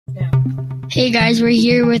Hey guys, we're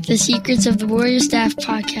here with the Secrets of the Warrior Staff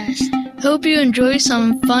podcast. Hope you enjoy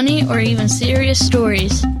some funny or even serious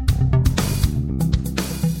stories.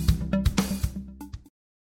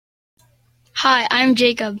 Hi, I'm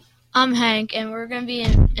Jacob. I'm Hank, and we're going to be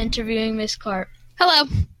interviewing Miss Clark. Hello.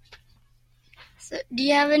 So, do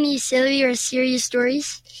you have any silly or serious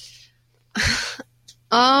stories?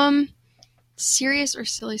 Serious or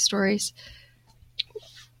silly stories?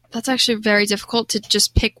 That's actually very difficult to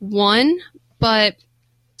just pick one, but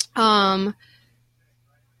one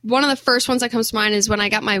of the first ones that comes to mind is when I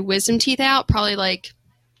got my wisdom teeth out, probably like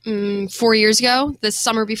 4 years ago, the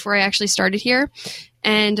summer before I actually started here,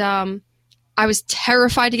 and I was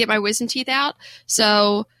terrified to get my wisdom teeth out,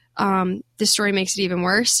 so this story makes it even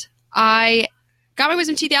worse. I got my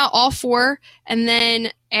wisdom teeth out, all four, and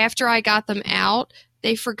then after I got them out,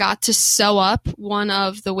 they forgot to sew up one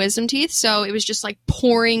of the wisdom teeth, so it was just like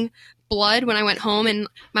pouring blood when I went home, and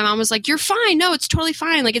my mom was like, "You're fine. No, it's totally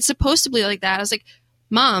fine. Like, it's supposed to be like that." I was like,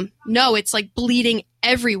 "Mom, no, it's like bleeding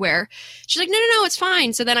everywhere." She's like, No, it's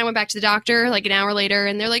fine. So then I went back to the doctor like an hour later,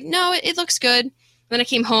 and they're like, "No, it looks good." Then I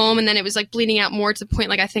came home, and then it was like bleeding out more to the point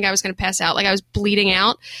like I think I was going to pass out. Like I was bleeding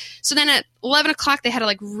out. So then at 11 o'clock, they had to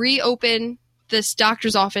like reopen this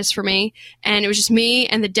doctor's office for me, and it was just me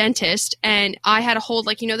and the dentist, and I had to hold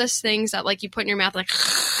like, you know, those things that like you put in your mouth, like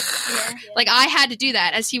like I had to do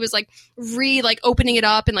that as he was like opening it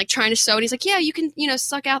up and like trying to sew, and he's like, "Yeah, you can, you know,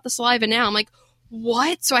 suck out the saliva now." I'm like,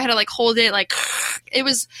 "What?" So I had to like hold it, like it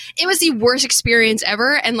was the worst experience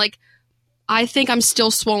ever, and like I think I'm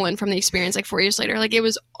still swollen from the experience like 4 years later. Like it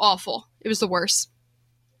was awful. It was the worst.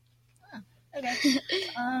 Okay.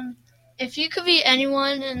 If you could be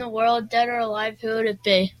anyone in the world, dead or alive, who would it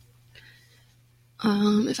be?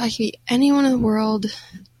 If I could be anyone in the world,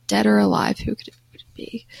 dead or alive, who could it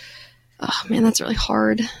be? Oh man, that's really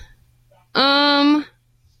hard. I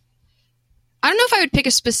don't know if I would pick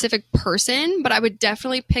a specific person, but I would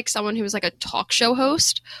definitely pick someone who was like a talk show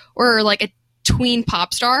host or like a tween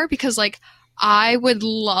pop star, because like I would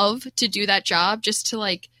love to do that job, just to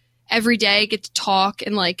like every day get to talk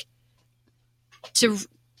and like to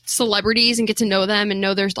celebrities and get to know them and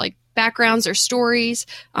know their like backgrounds, their stories.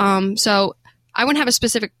 So I wouldn't have a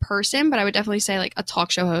specific person, but I would definitely say like a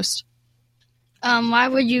talk show host. Why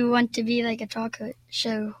would you want to be like a talk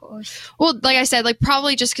show host? Well, like I said, like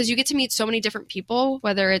probably just because you get to meet so many different people,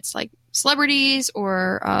 whether it's like celebrities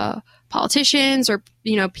or politicians or,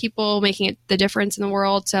 you know, people making the difference in the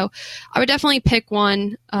world. So I would definitely pick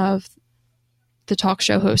one of the talk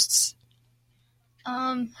show hosts.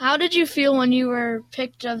 How did you feel when you were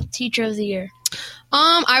picked as Teacher of the Year?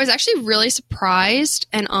 I was actually really surprised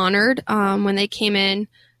and honored when they came in.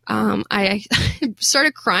 I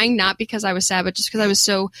started crying, not because I was sad, but just because I was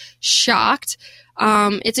so shocked.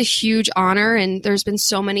 It's a huge honor, and there's been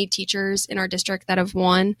so many teachers in our district that have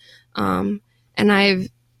won. And I've,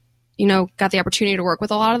 you know, got the opportunity to work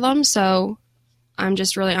with a lot of them. So I'm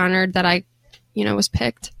just really honored that I, you know, was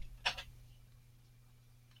picked.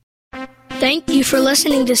 Thank you for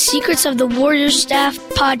listening to Secrets of the Warrior Staff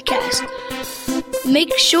podcast.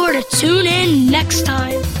 Make sure to tune in next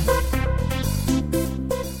time.